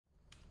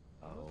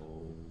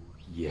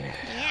Yeah.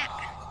 Yeah.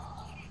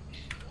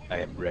 I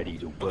am ready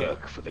to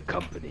work for the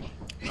company.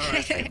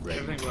 Alright, I'm ready.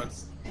 everything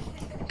works.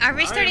 Are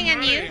we starting a I'm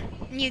ready.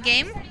 new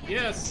game?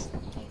 Yes.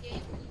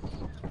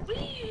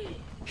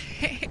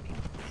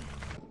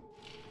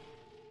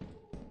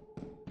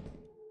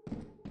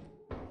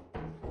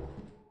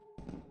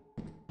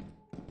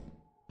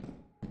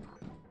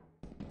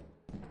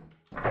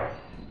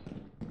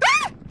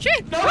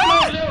 Shit! No,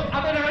 Ah! no, Lill!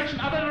 Other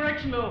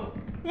direction, Lill!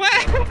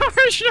 What?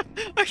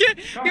 Okay,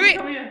 Come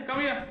wait. here, come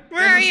here.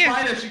 Where are you?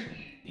 There's a spider.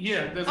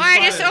 Here, there's a Oh,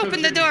 spider. I just It kills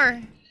opened the Jimmy.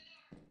 door.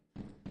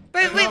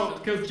 But wait, No,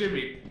 it kills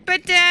Jimmy.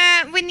 but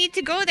we need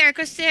to go there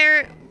because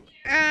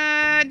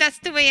that's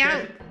the way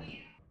out.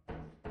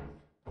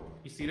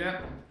 You see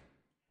that?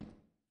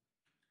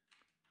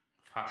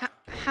 Fuck.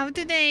 How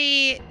do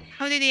they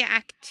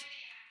act?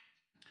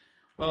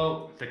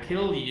 Well, they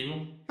kill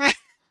you.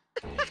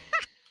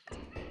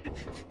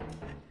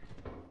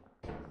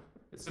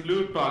 It's a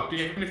loot bug. Do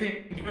you have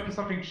anything? Give him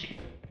something cheap.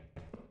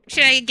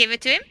 Should I give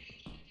it to him?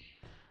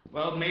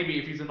 Well, maybe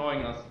if he's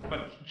annoying us.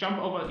 But jump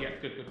over. Yeah,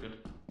 good.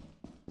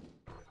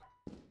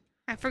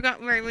 I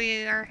forgot where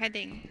we are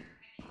heading.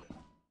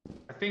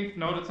 I think,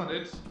 no, that's not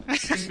it. I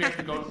think we have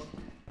to go to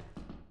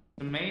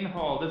the main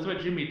hall. That's where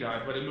Jimmy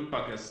died, where the loot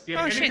bug is. Do you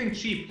have anything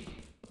cheap?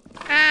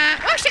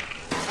 Oh shit!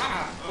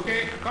 Ah,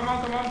 okay, come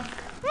on.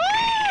 Woo!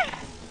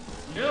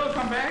 Lill,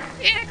 come back.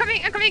 Yeah, I'm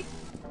coming.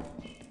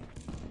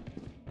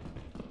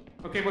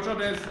 Okay, watch out,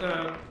 there's,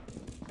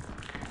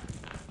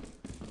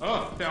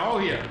 oh, they're all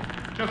here.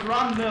 Just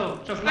run, Lill.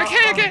 Just run.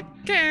 Okay,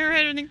 we're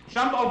running.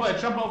 Jump over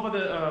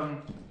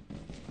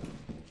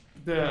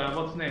the,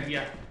 what's the name?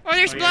 Yeah. Oh,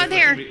 there's blood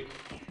yeah, here.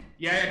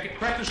 Yeah,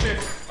 crack the shit.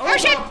 Oh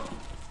shit! God.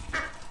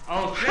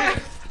 Oh shit!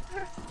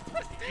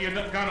 You're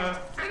not gonna.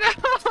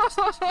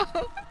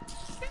 No!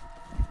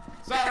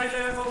 Sorry,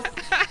 Lill.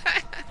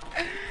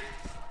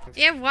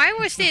 Yeah, why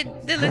was the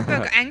loot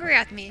bug angry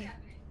at me?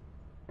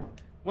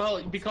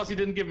 Well, because you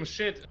didn't give him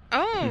shit.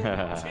 Oh,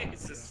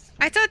 Jesus.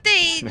 I thought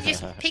they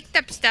just picked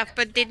up stuff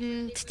but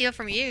didn't steal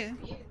from you.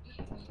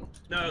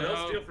 No,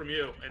 they'll steal from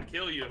you and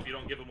kill you if you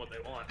don't give them what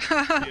they want.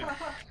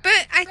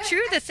 But I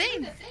threw the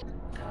thing.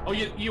 Oh,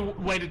 you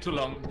waited too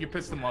long. You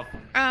pissed them off.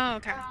 Oh,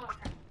 okay.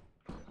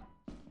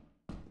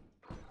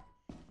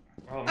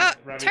 Oh,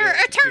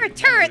 Turret!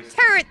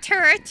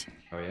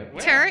 Oh yeah.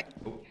 Turret.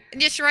 Oh.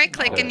 Just right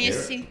click and you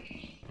Here? see.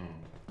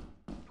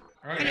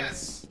 Alright,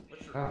 yes.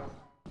 Ah.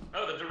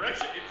 Oh, the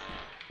direction.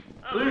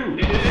 Oh, Ooh,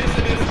 it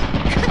is.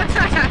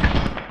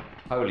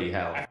 Holy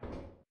hell.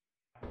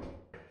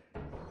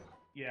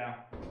 Yeah.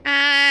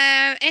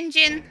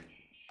 Engine.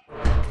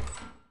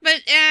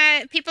 But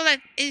people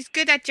that is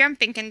good at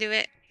jumping can do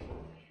it.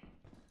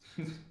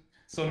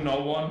 So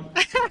no one.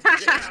 yeah,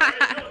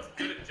 I know it's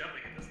good at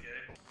jumping in this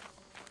game.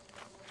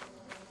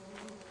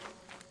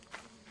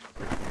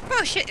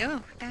 Oh shit!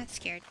 Oh, that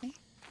scared me.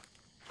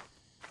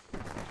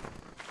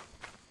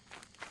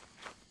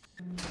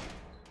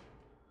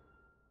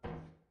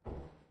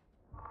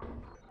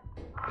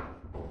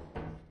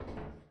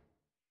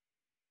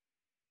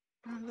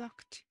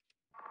 Unlocked.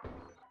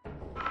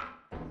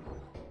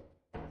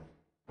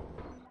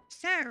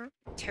 So,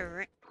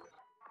 turret.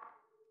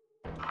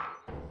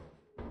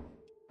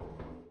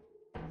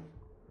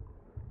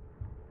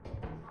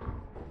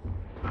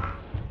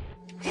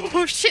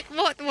 Oh shit,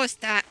 what was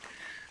that?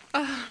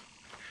 Oh,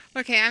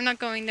 okay, I'm not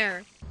going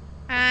there.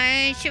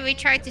 Should we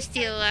try to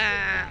steal,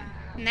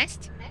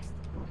 Nest?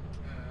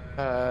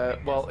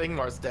 Well,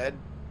 Ingmar's dead.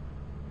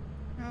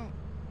 Oh.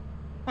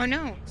 Oh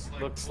no.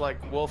 Looks like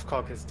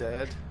Wolfcock is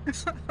dead.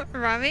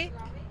 Ravi?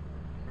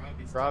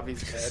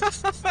 Ravi's dead.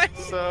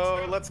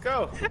 So, let's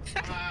go.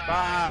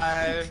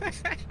 Bye.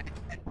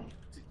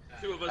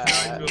 Two of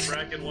us died to a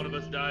bracken, one of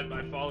us died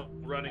by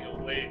running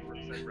away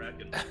from said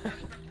bracken.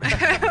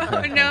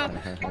 Oh no.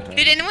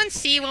 Did anyone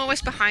see what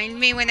was behind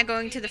me when I'm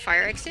going to the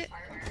fire exit?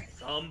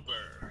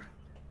 Thumper.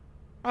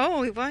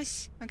 Oh, it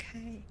was?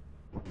 Okay.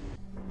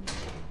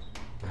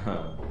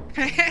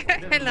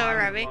 Hello,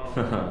 Ravi.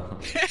 Hello.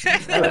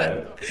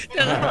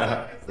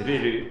 Hello.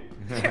 Really?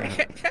 I'm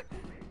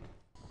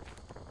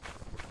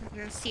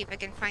gonna see if I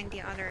can find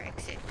the other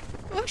exit.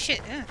 Oh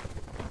shit, that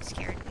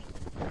scared me.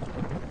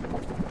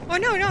 Oh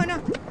no. No!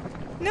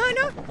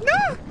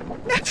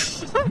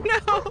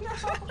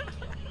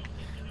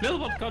 Lill,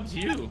 what got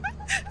you?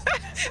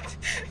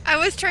 I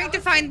was trying to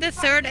find the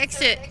third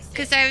exit,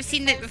 because I've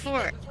seen it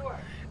before.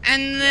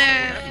 And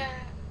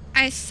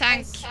I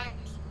sank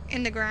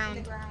in the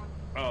ground.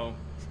 Oh.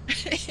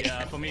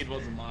 Yeah, for me it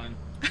wasn't mine.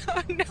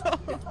 Oh no!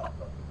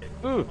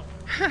 Ooh.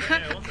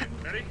 Yeah, one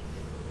second. Ready?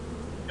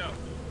 Go.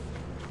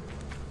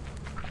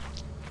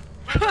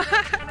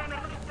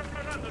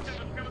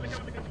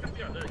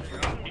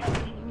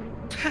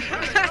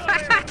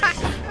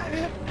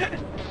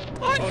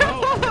 Oh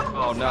no!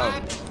 Oh no.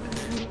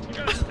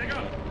 Take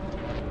off.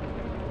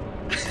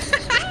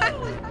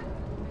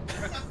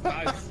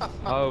 Nice.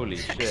 Holy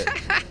shit.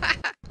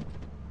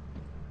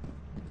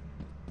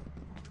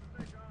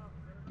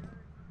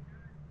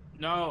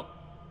 No.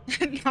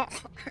 No.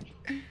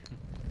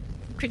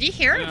 Could you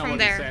hear I him don't know from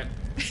what he there? said.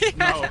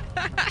 No.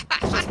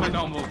 It's just my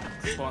normal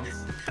response.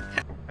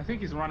 I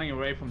think he's running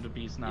away from the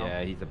beast now.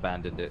 Yeah, he's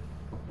abandoned it.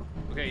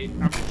 Okay,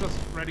 I'm just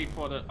ready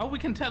for the... Oh, we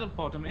can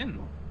teleport him in.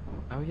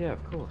 Oh yeah,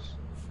 of course.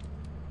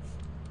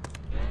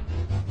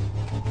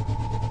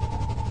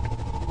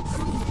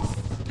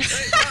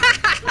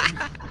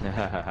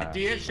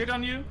 Did he shit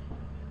on you?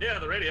 Yeah,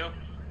 the radio.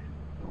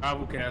 Ah,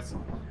 who cares?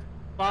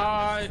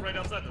 Bye. Right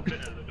outside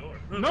the door.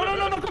 No,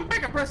 come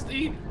back, I pressed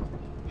E.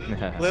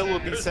 Lill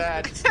would be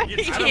sad.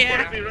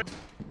 Yeah.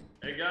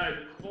 Hey guys,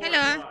 it's 4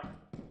 Hello. o'clock.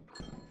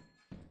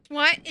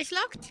 What? It's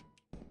locked?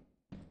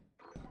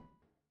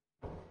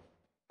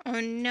 Oh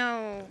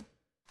no.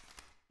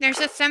 There's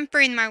a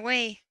thumper in my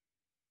way.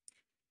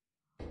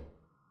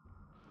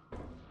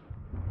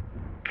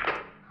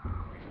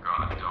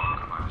 Got a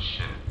dog on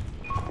shit.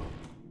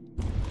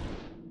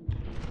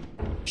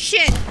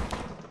 Shit!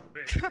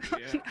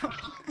 Yeah.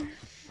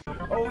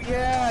 Oh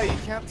yeah, you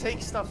can't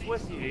take stuff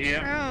with you.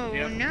 Yeah. Oh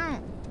yeah.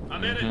 no.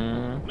 I'm in it.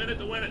 I'm in it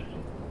to win it.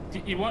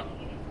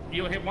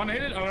 You hit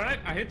it? Alright,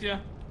 I hit you.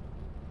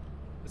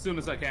 As soon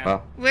as I can.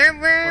 Oh. Where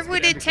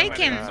would it take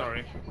him?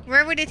 Sorry.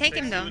 Where would it take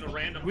him Takes you though? in a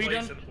random We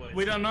place don't in the place.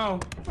 we don't know.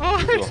 Oh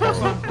You're no.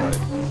 horrible.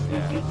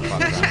 Yeah,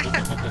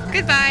 fuck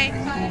Goodbye.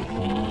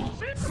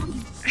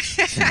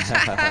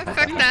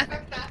 Fuck that.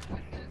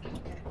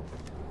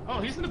 Oh,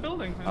 he's in the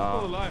building. He's Oh.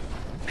 still alive.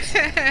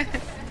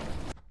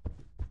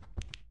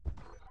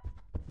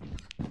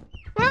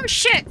 Oh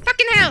shit!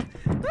 Fucking hell!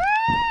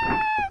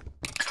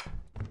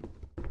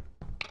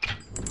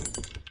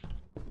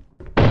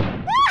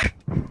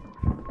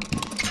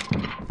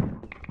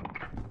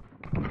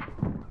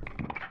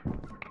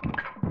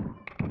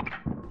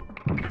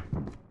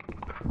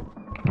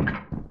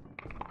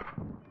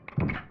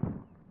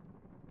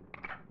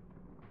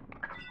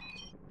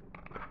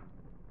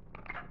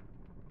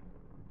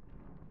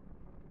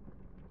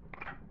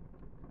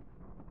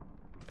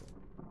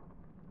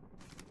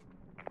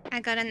 I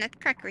got a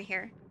nutcracker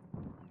here.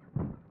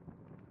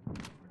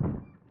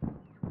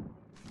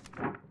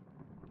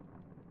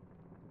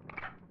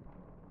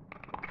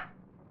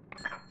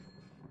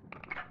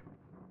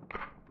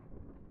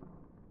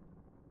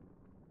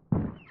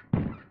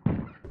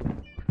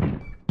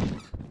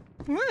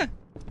 Woo.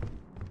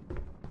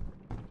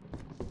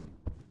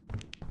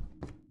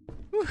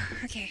 Whew,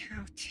 okay,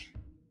 out.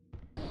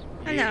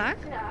 Hello.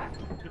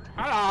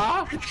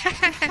 Hello.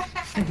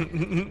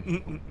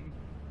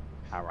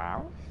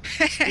 Hello?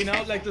 You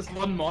know, like this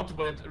one mod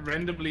where it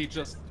randomly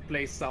just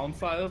plays sound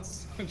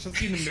files. And just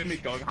see the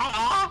mimic going,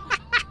 hello.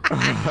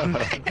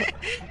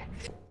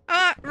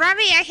 Oh,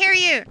 Robbie, I hear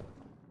you.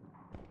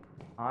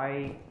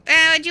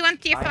 Do you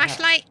want your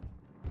flashlight?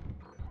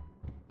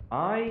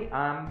 I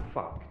am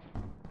fucked.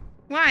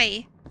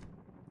 Why?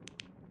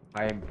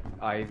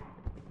 I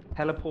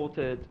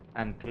teleported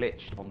and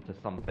glitched onto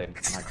something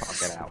and I can't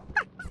get out.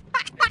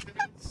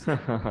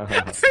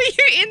 Are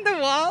you in the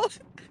wall?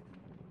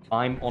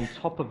 I'm on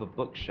top of a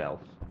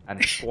bookshelf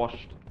and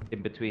squashed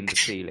in between the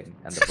ceiling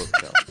and the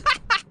bookshelf.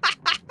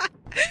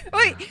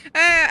 Wait,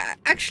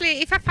 actually,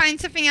 if I find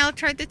something, I'll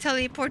try to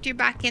teleport you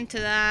back into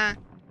the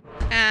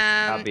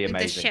That'd be the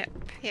amazing. ship.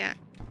 Yeah.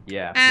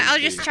 Yeah. I'll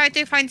please just do. try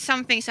to find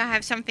something so I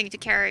have something to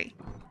carry.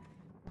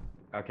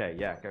 Okay,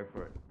 yeah, go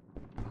for it.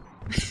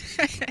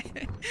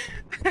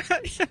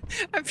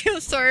 I feel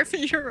sorry for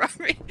you,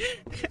 Robbie.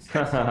 It's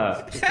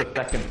the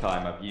second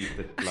time I've used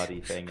this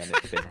bloody thing and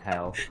it's been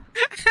hell.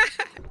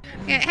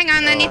 Yeah, hang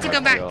on, I need to Oh go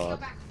my back. God.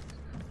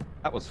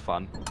 That was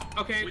fun.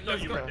 Okay, We thought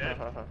let's you go. were dead.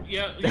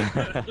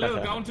 Yeah,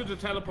 Lill, go into the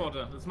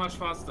teleporter. It's much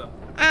faster.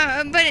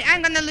 But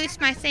I'm gonna lose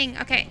my thing.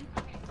 Okay.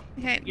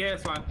 Okay. Yeah,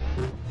 it's fine.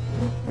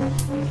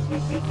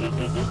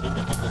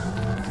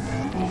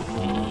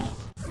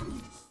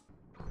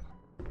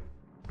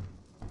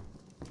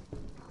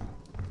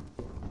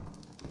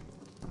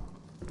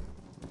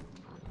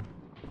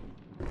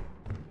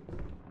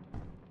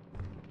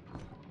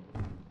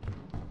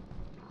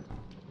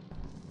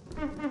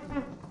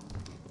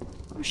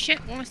 Oh shit,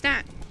 what was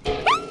that?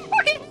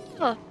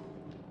 Oh.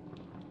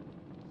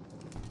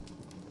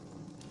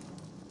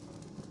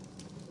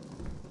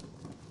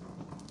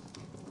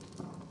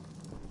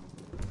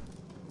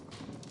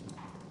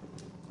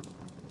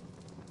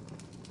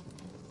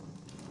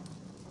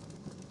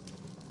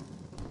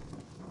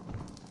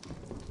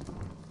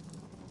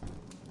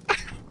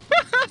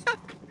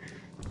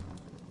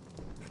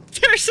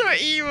 They're so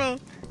evil.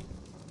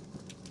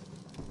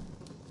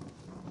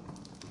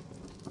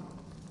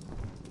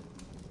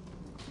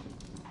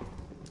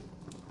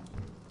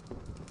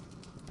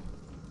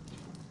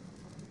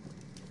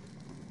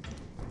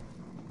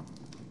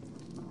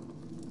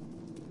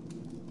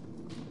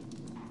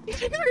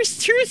 There's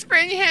 2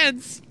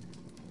 Springheads.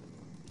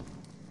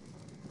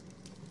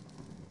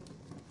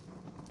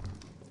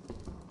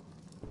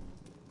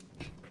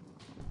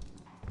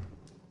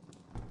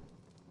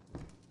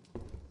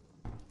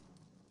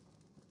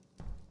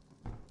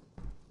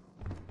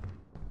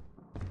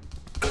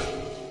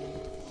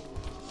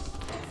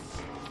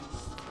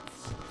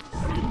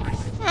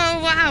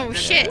 Oh wow,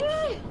 shit.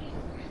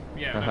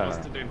 Yeah, was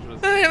too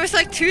dangerous. Oh, it was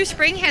like 2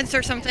 springheads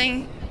or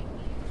something.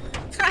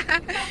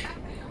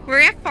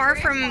 We're far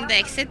from the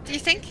exit, do you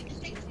think?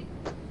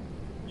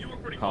 You were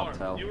pretty Can't far.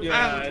 tell. You were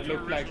Yeah, you it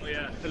looked were like originally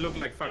at- it looked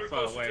like you far were far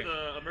close away. to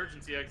the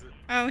emergency exit.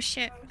 Oh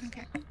shit,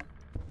 okay.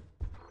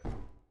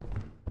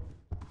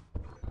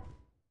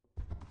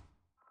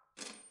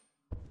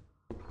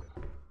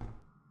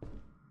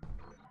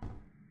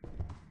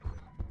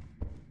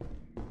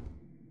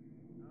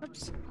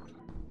 Oops.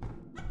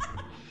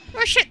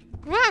 Oh shit!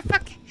 Whoa,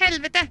 fuck!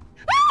 Helvete!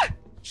 Ah!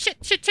 Shit,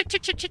 shit, shit,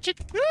 shit, shit, shit, shit!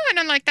 Ooh, I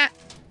don't like that.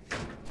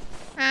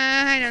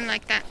 I don't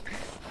like that.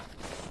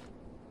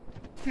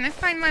 Can I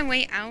find my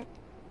way out?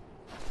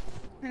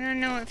 I don't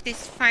know if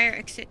this fire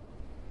exit.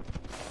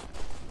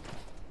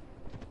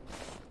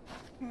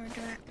 Where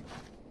do I?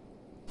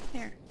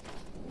 There.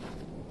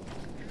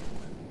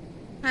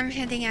 I'm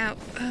heading out.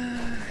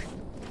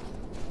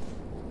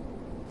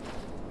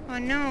 Oh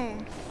no.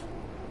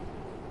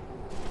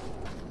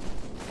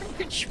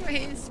 Which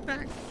way is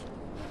back?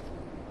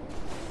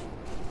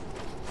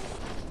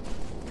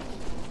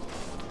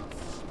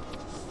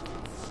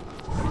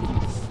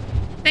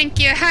 Thank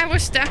you, I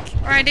was stuck.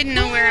 Or I didn't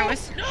know where I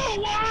was. No,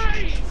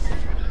 why?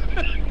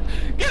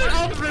 Get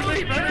out of the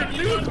river!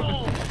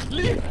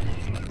 Leave!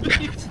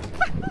 Leave!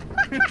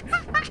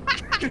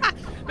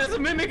 There's a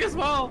mimic as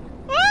well!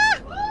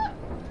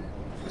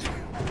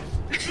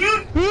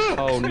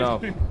 Oh no.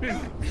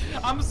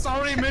 I'm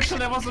sorry, Mitchell,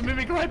 there was a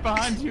mimic right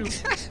behind you.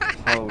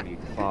 Holy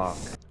fuck.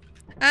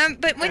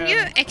 But when you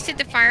exit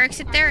the fire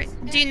exit there,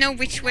 do you know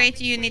which way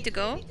do you need to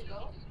go?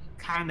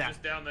 Kinda.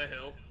 Just down the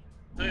hill.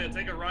 So yeah,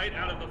 take a right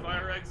out of the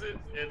fire exit,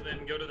 and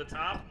then go to the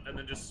top, and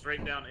then just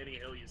straight down any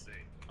hill you see.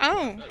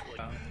 Oh.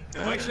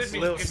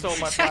 Lill stole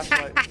my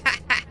flashlight.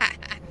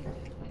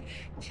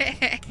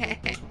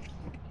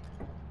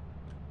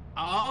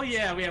 Oh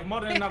yeah, we have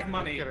more than enough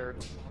money. Look at her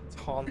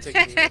taunting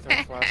me with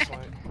her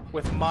flashlight.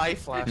 With my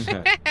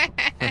flashlight.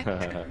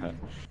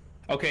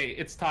 Okay,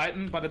 it's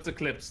Titan, but it's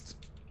eclipsed.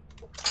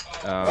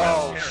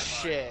 Oh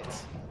shit.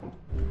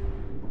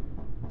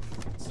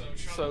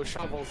 So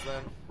shovels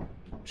then.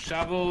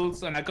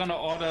 Shovels, and I'm gonna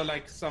order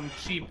like some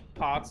cheap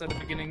parts at the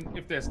beginning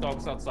if there's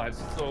dogs outside.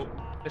 So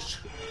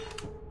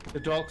the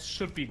dogs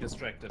should be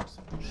distracted.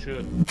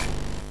 Should.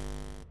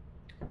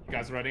 You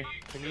guys ready?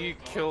 Can you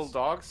kill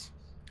dogs?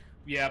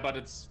 Yeah, but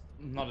it's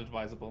not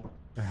advisable.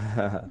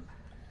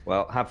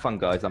 Well, have fun,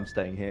 guys. I'm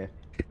staying here.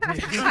 5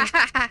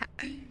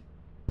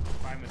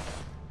 minutes.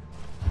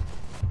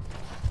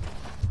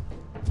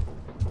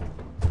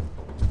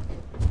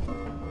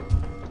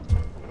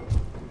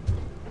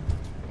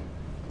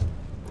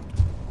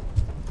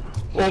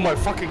 Oh my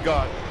fucking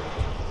god.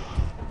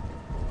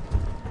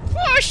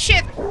 Oh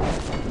shit!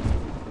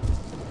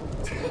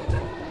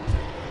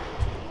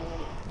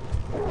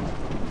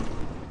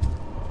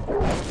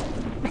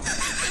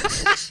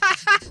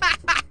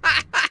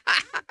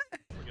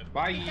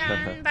 Bye.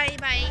 Done. Bye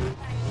bye.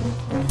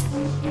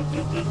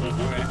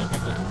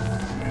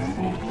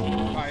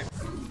 Bye.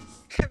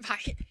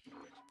 Bye.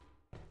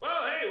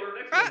 Well, hey, we're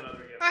next to Oh, another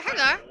game. oh,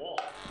 hello. Wall.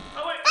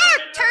 Oh wait, Oh,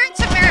 turn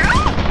somewhere. Oh,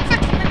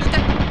 fucking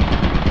hell.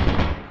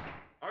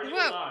 Are you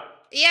Whoa. alive?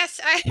 Yes,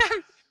 I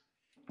am.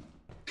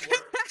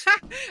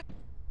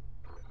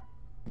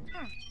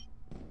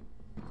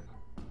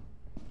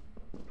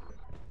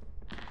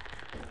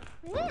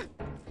 Woo.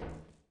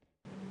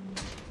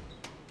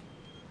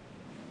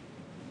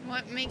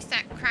 What makes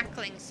that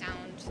crackling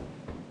sound?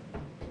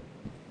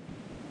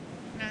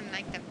 I don't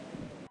like that.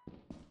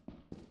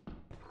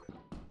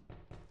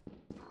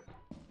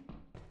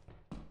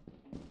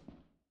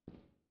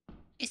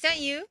 Is that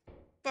you,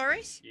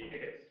 Boris? Yes.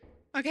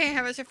 Okay,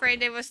 I was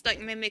afraid it was like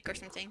Mimic or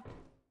something.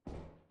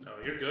 No,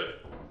 you're good.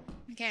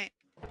 Okay.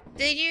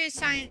 Did you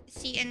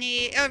see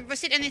any...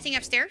 was it anything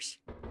upstairs?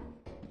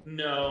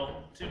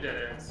 No, 2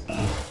 dead ends.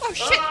 Oh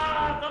shit!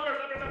 Ah, thumper!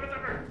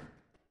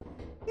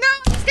 No,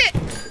 it's it!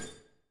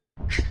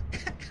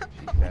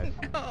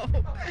 Oh,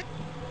 no.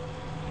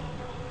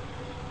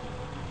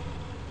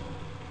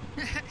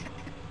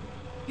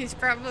 He's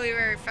probably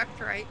very fucked,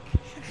 right?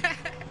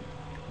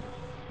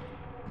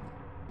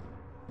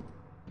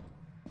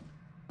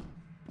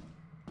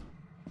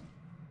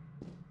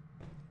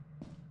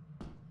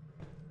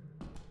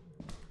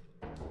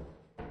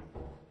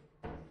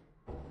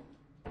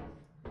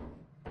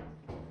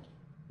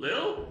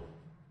 Lill?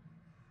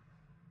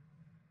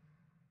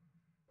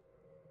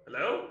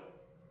 Hello?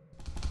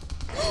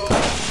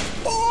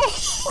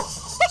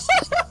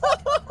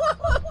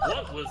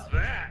 What was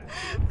that?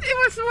 It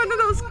was one of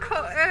those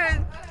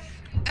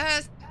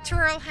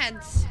twirl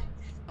heads.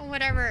 Or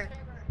whatever.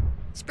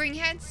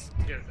 Springheads?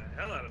 Scared the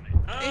hell out of me.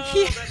 Oh,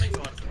 Yeah. that makes a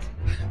lot of sense.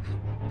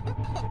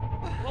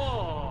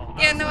 Oh,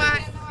 Yeah, no,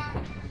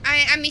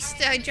 I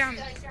missed a jump.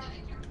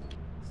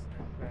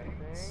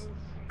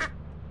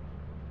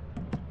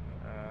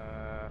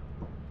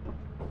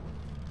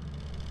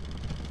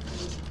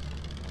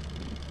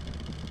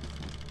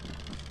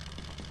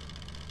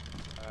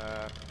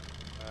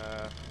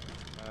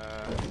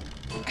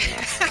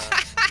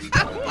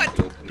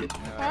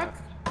 What?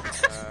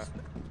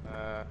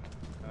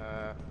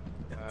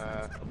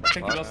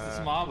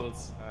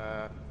 marbles.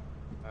 I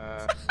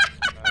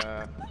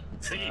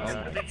think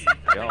he's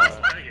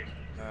God. lagging.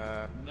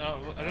 No,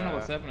 I don't know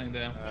what's happening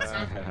there.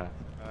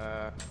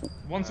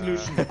 One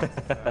solution. I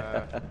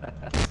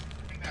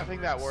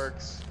think that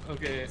works.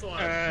 Okay. It's a lot.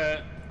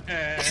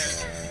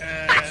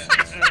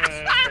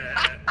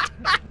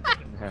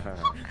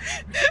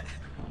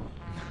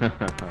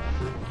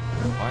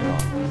 Why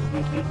not?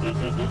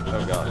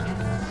 Oh god.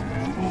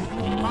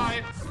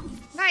 Hi.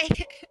 Hi.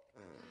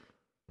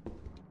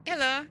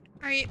 Hello.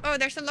 Are you? Oh,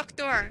 there's a locked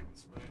door.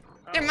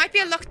 There might be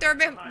a locked door,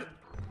 but.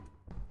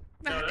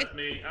 No, that's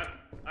me.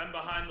 I'm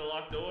behind the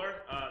locked door.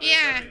 There's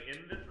Yeah. nothing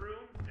in this room,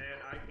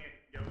 and I can't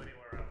go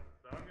anywhere else.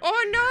 So I'm gonna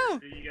Oh no!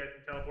 so you guys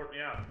can teleport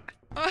me out.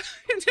 Oh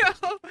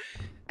no!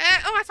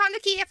 Oh, I found the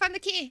key. I found the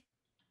key.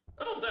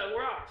 Oh, that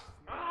rocks.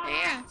 Ah.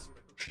 Yeah.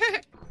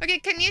 Okay,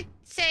 can you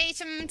say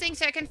something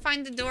so I can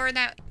find the door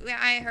that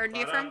I heard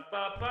you from?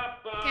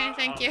 Okay,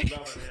 thank you.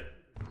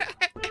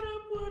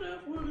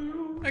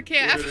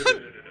 Okay, I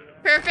found.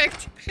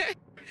 Perfect.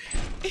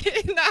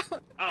 No.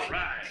 All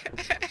right.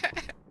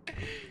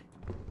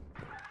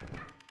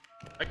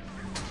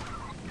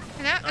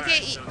 Hello? Okay,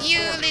 Alright, so you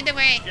lead the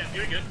way. Yeah,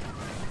 you're good.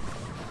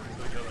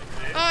 So we go like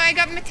this. Oh, I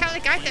got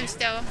metallic items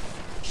still.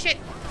 Shit.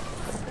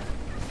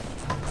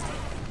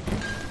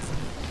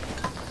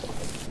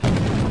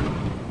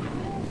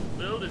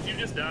 Lill, did you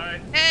just die?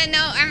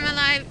 No, I'm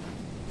alive.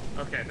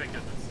 Okay, thank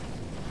goodness.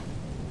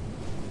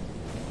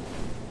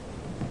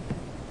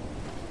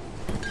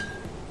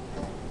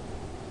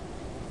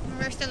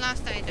 Where's the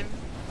last item?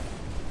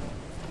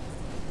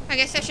 I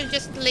guess I should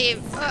just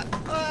leave.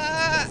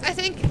 I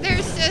think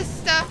there's this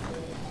stuff.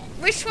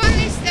 Which one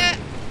is the?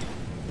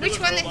 Which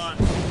one robot.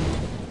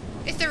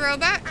 is the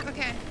robot?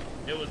 Okay.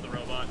 It was the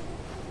robot.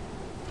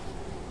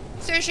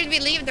 So should we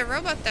leave the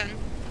robot then?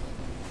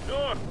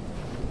 Sure.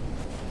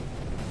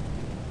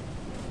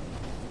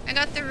 I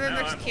got the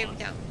Rubik's I'm Cube lost.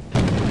 though.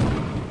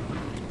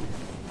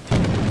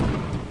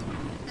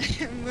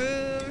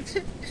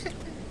 Move.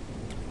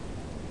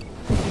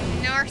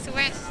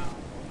 Northwest.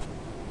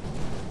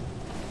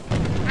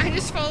 I'm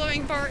just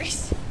following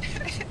Boris.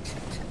 It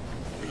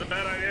was a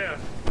bad idea.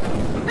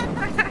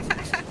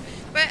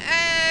 But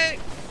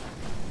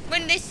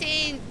when they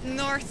say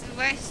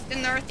northwest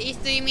and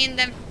northeast, do you mean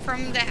them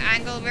from the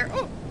angle where?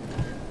 Oh,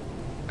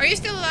 are you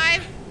still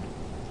alive?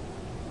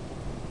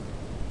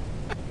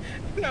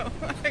 No,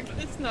 I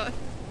guess not.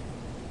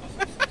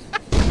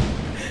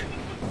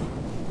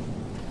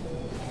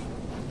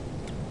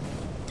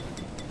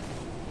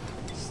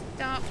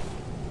 Stop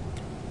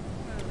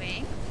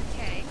moving.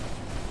 Okay.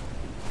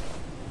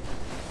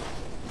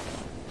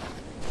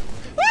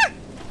 Ah!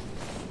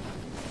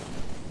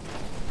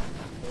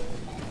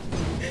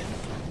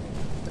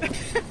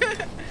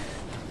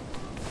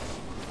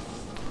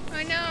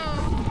 Oh no!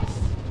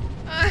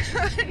 Oh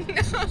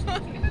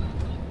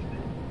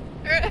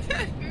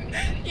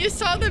no! You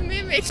saw the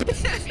mimic!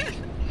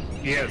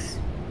 Yes.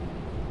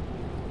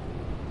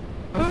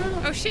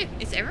 Oh shit,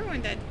 is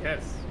everyone dead?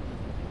 Yes.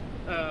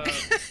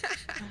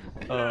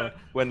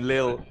 When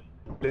Lill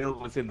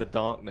was in the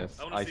darkness,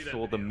 I wanna I see that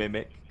saw the video.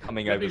 mimic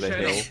coming Let over me the share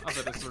hill. it. Oh,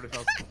 that is really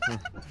fast.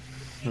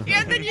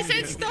 Yeah, then you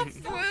said stop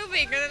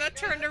moving, and then I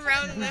turned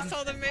around and I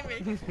saw the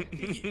mimic.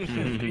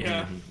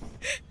 Yeah.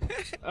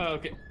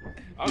 Okay.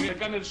 Okay, I'm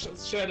gonna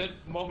share that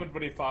moment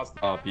really fast.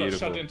 Oh, Got beautiful.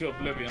 shut into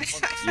oblivion.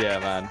 Yeah,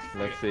 man.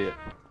 Let's see it.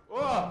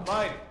 Whoa,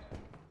 mine.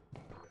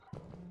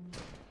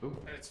 Ooh.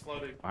 And it's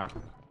floating. Wow.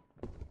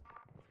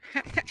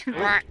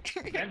 Right.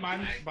 And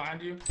mine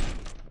behind you.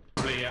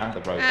 And Yeah. the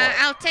robot.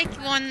 I'll take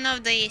one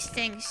of these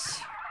things.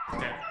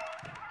 Okay.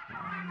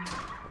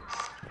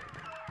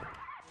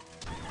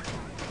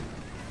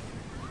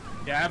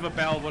 Yeah, I have a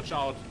bell. Watch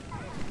out.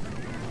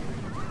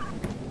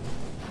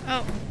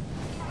 Oh.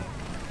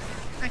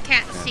 I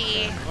can't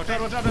see. Watch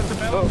out! Watch out! There's a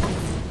bell.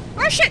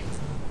 Oh shit!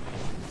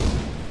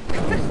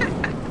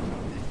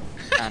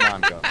 And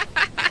I'm gone.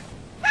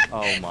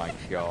 Oh my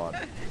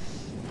god.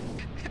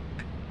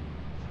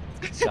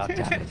 God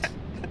damn it.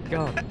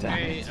 God damn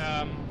Hey, it.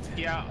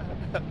 yeah.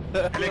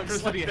 Looks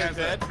Electricity like they're has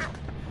dead. it.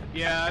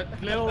 Yeah,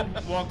 Lill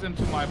walked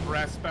into my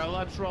brass bell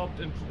I dropped,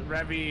 and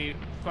Ravi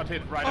got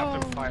hit right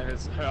after by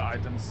her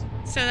items.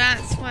 So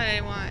that's what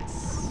it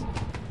was.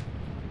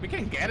 We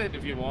can get it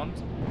if you want.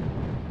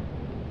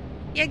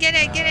 Yeah, get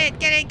it, get it,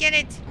 get it, get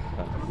it.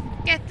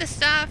 Get the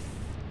stuff.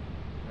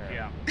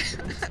 Yeah.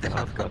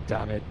 Oh god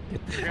damn it.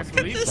 Yes,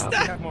 Get we the stuff.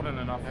 have more than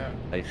enough.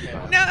 Lazy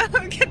man. No,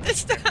 get the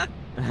stuff.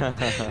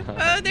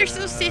 Oh, they're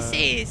so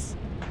sissies.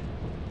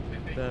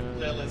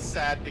 Lill is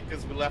sad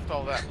because we left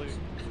all that loot.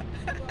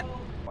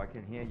 I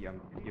can hear you.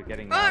 You're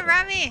getting Oh, louder.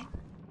 Rami.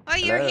 Oh,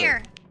 you're Hello.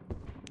 here.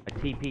 I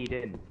TP'd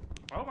in.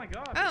 Oh my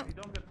god, Oh. you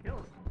don't get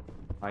killed.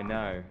 I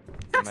know.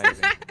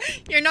 Amazing.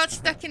 You're not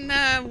stuck in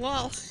the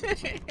wall.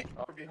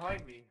 Oh,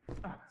 behind me.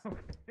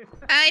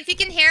 If you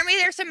can hear me,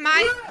 there's a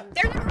mic.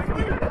 There's.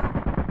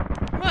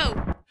 Whoa.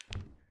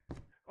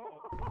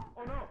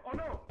 Oh no, oh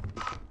no!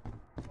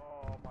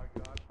 Oh my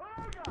god. Oh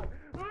god!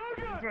 Oh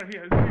god! It's right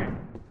here, it's here.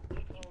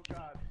 Oh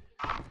god.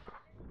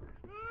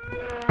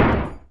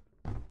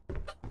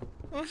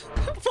 Why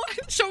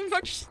so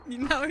much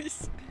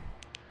noise?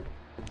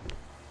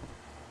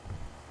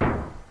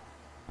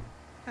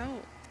 Oh.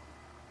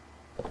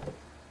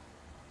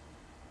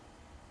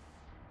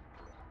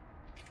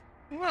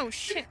 Whoa,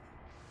 shit.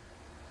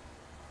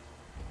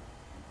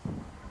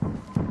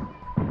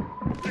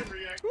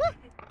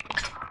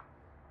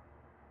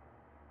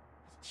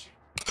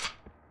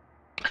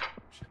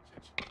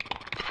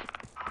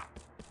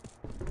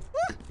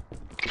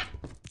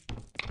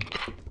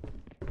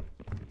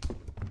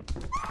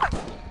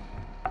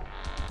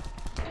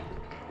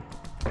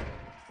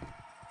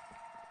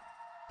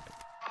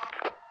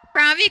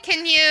 Ravi,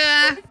 can you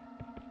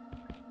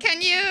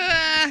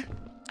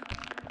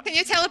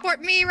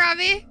teleport me,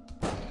 Ravi?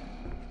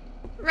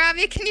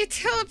 Ravi, can you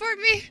teleport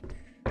me?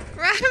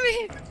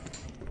 Ravi!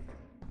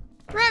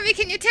 Ravi,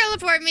 can you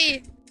teleport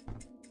me?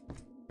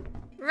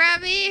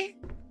 Ravi?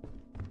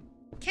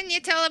 Can you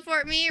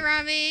teleport me,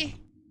 Ravi?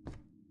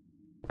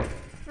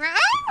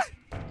 Ah!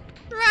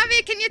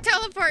 Ravi, can you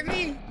teleport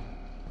me?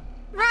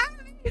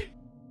 Ravi!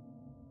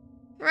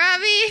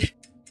 Ravi!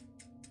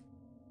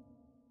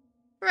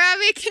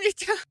 Ravi, can you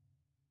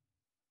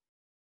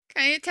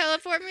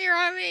teleport me,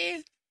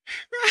 Ravi?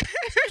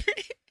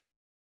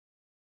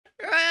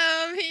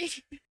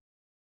 Ravi!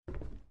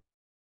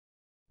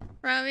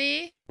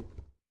 Ravi?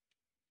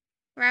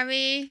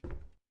 Ravi?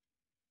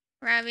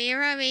 Ravi,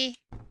 Ravi.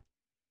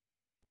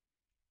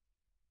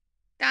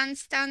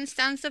 Dance, dance,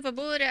 dance of a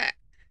Buddha.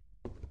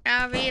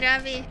 Ravi,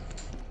 Ravi.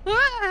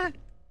 Ah!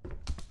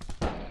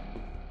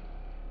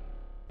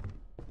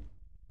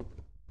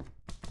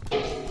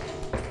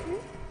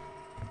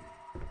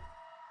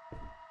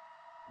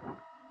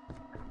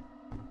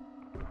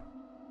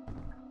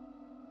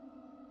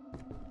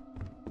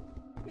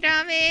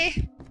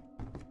 Ravi!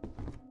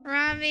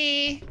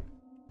 Ravi!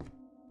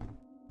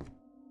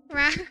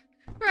 Ravi!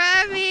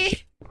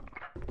 Ravi!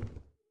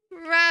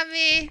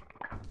 Ravi!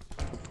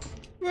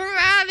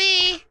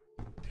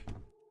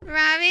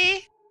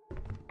 Ravi!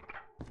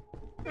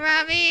 Ravi!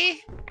 Ravi!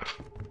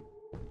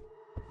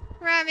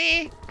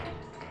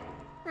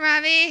 Ravi!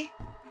 Ravi!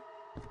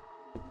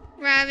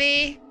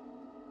 Ravi!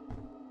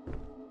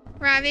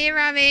 Ravi,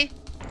 Ravi!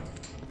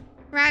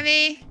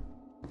 Ravi!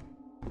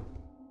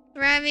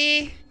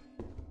 Ravi!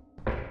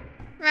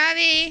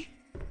 Ravi!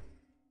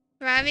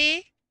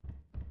 Ravi!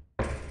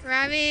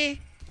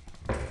 Ravi!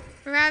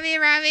 Ravi,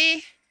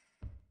 Ravi!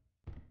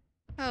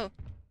 Oh.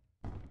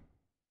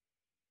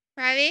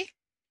 Ravi?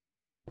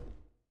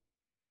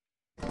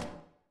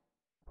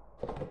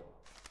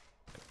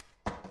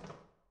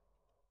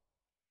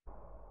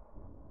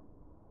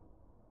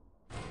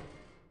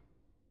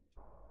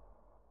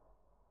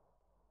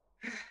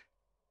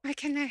 Why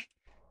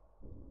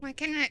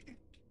can I?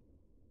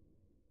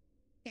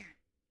 Here.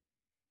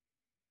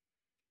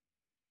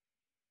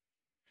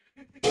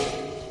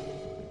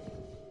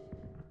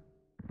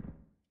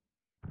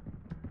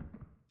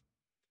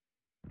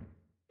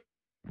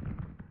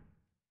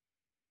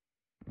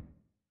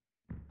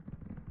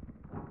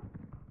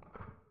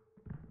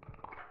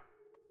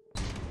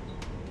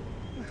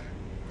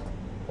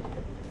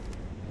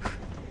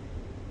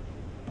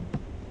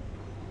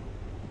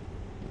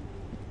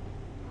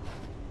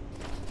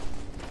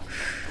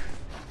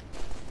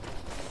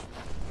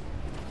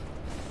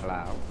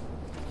 Hello.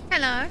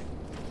 Hello.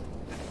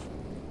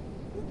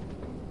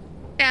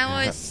 That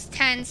was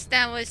tense.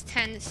 That was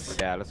tense.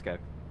 Yeah, let's go.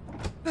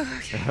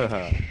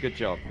 Okay. Good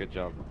job, good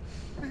job.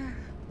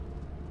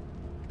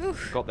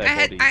 Oof. Got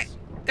their bodies.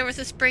 There was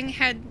a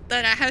Springhead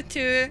that I had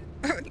to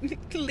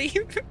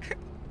leave.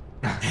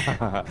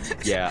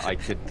 Yeah, I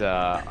could,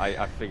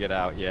 I figured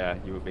out, yeah,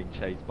 you were being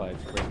chased by a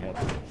Springhead.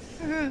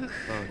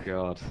 Oh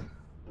god.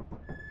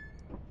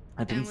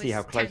 I didn't see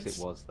how close it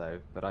was though,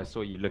 but I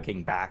saw you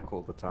looking back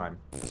all the time.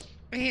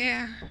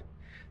 Yeah.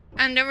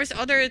 And there was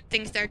other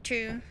things there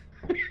too.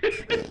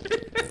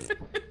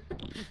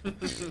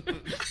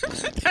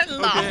 That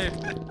laugh.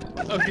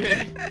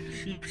 Okay.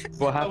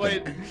 What happened?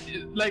 Wait,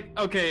 like,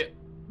 okay.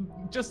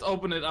 Just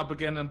open it up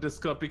again on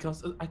Discord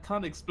because I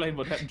can't explain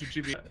what happened to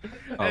Jimmy.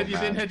 Oh, And you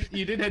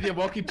didn't have your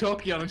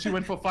walkie-talkie on, and she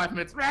went for 5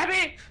 minutes.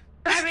 Ravi!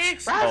 Ravi!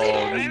 Ravi!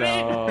 Oh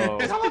no!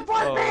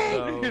 Teleport Oh,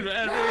 me!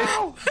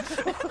 no.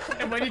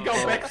 And when you go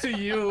back to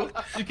you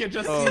can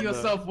just see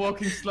yourself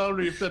walking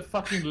slowly with that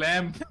fucking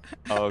lamp.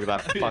 Oh,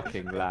 that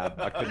fucking lamp.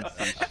 I couldn't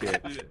see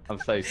shit. I'm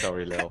so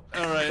sorry, Lill.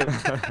 Alright,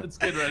 let's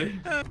get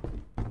ready.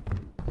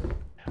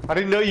 I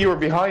didn't know you were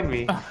behind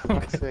me.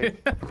 If you can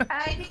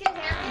hear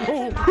me,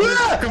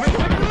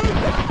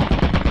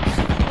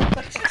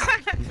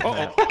 Oh no! Oh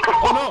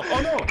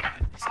no!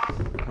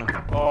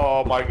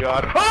 Oh my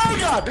god. Oh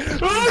god!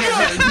 Oh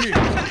god!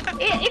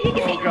 if you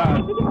can hear me,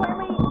 there's a mine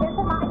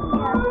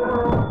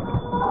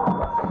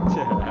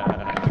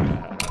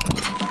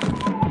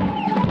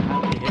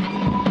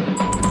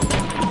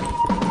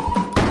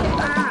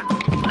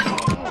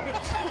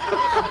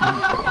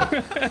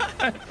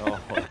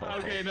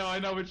Okay, no, I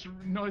know which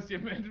noise you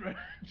meant,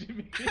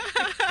 Jimmy. Oh,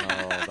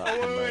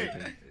 that's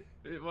amazing.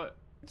 What?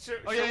 Sure,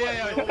 Oh yeah.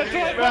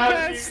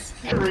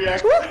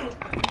 React.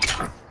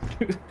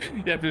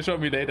 Yeah, please show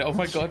me later. Oh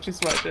my god, she's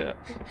right there.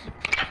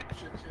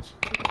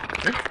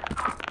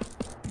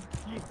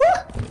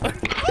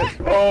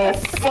 Oh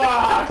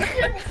fuck!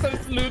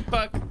 There's loot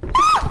bug.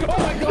 Oh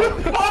my god!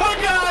 Oh my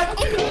god!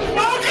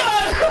 Oh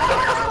god!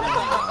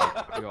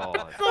 God.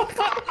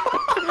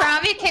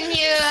 Robbie, can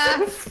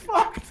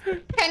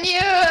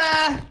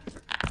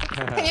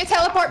you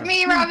teleport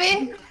me,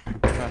 Robbie?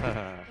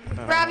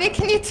 Robbie,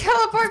 can you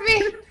teleport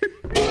me?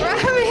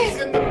 Robbie!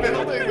 He's in the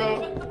building though.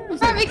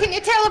 Robbie, can you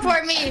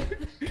teleport me?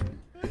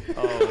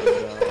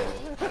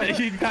 Oh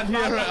He can't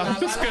hear her. I'm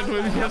just good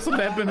with he has a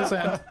lamp in his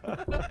hand.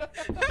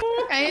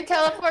 Can you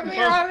teleport me,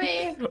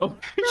 Robbie? Oh,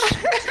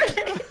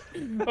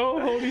 oh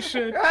holy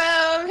shit.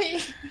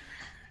 Robbie!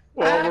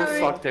 Well, we're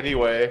fucked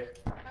anyway.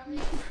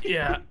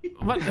 Yeah,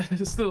 but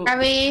still,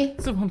 Robbie!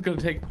 someone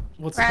gonna take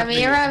what's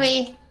Robbie,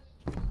 happening.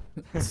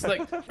 Robbie! It's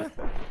like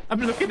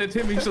I'm looking at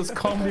him. He's just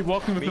calmly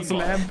walking with his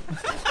lamp.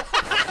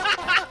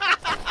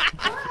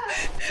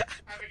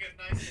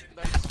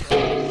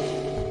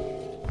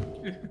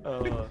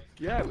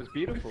 yeah, it was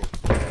beautiful.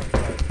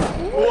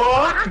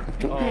 What?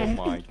 Oh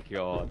my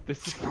god,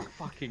 this is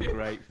fucking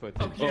great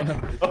footage.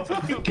 Oh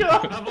my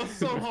god! I was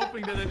so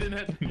hoping that I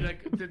didn't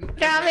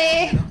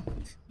Robbie!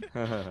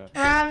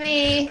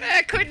 Robbie!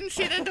 I couldn't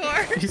see the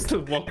door. He's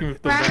still walking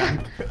with the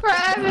lamp.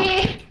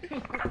 Robbie!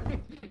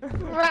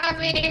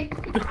 Robbie!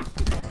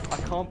 I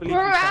can't believe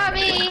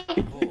Robbie!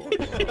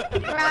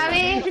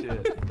 Robbie!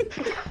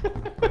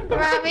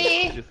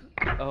 Robbie! Just,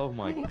 oh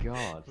my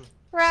god.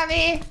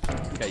 Robbie!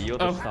 Okay, you're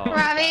the star.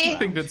 Robbie! I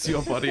think that's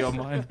your body or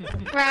mine.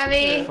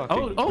 Robbie!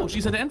 Oh,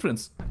 she's at the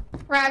entrance.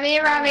 Robbie!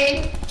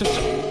 Robbie!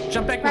 Just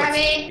jump backwards.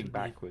 Robbie!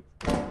 Backwards.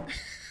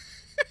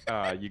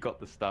 You got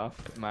the stuff,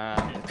 man.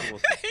 It's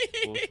awesome.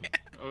 Awesome.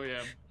 Oh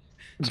yeah.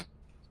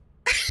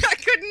 I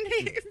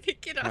couldn't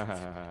pick it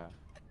up.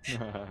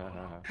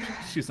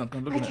 She's not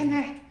gonna look Why at can't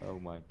it. I? Oh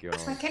my god.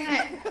 Why can't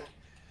I?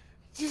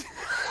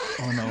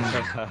 Oh no,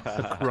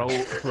 the crow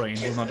brain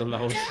will not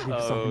allow us to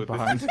leave something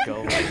behind. This is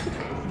gold. This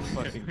is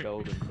fucking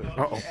golden.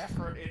 Uh-oh.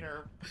 Effort in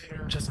her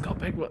Just go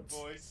backwards.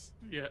 voice.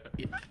 Yeah.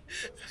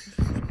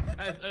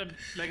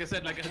 Like I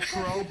said, like a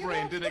crow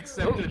brain did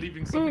accept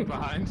leaving something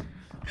behind.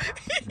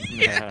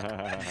 It's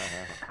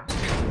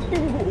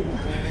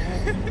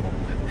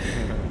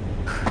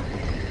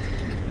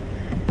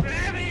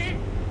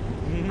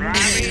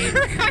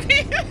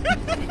fucking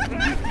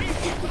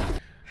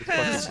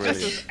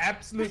This is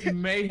absolute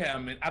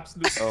mayhem and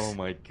absolute. Oh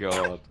my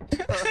god.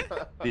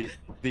 The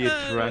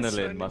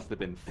adrenaline must have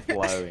been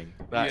flowing.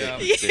 That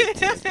is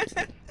ridiculous.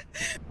 I'm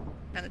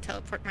gonna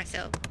teleport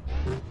myself.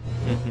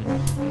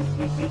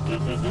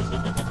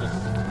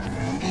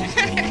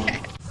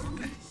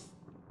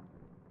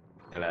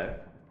 Hello?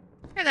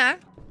 Hello.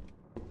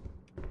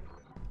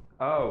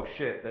 Oh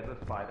shit, there's a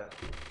spider.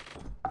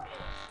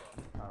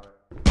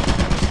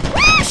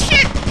 Oh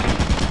shit!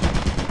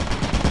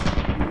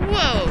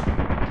 Whoa!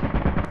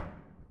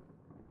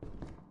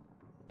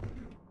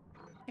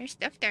 There's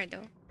stuff there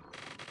though.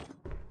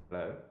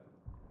 Hello?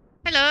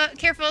 Hello,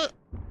 careful.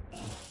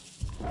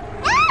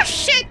 Oh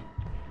shit!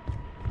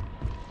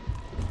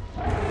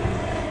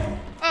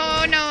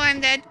 Oh no,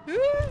 I'm dead. Woo.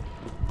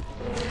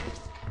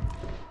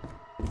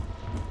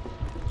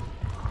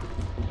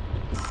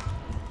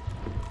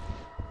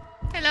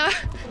 Hello.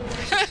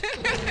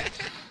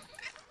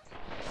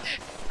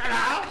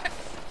 Hello.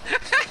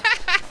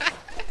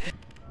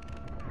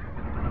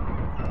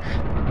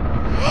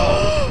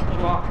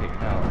 Fucking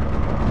hell.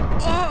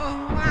 Oh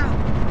wow.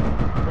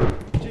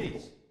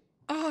 Jeez.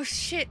 Oh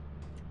shit.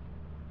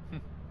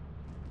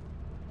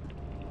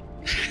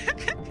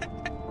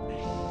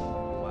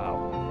 Wow.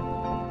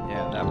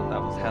 Yeah,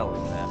 that was hell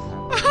in there.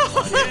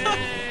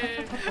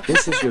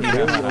 This is your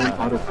very own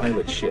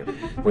autopilot ship,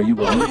 where you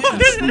will eat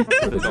and sleep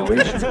for the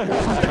duration of your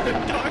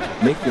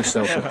time. Make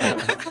yourself at home.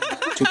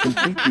 To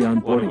complete the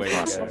onboarding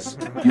process,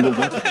 you will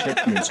want to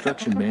check the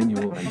instruction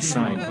manual and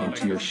sign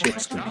into your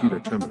ship's computer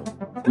terminal.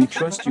 We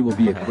trust you will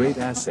be a great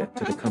asset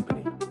to the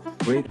company.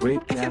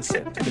 Great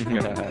asset to the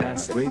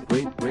company.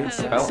 Great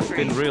asset. Well, it's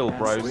been real,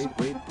 bros. Great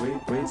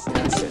asset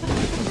to the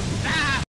company.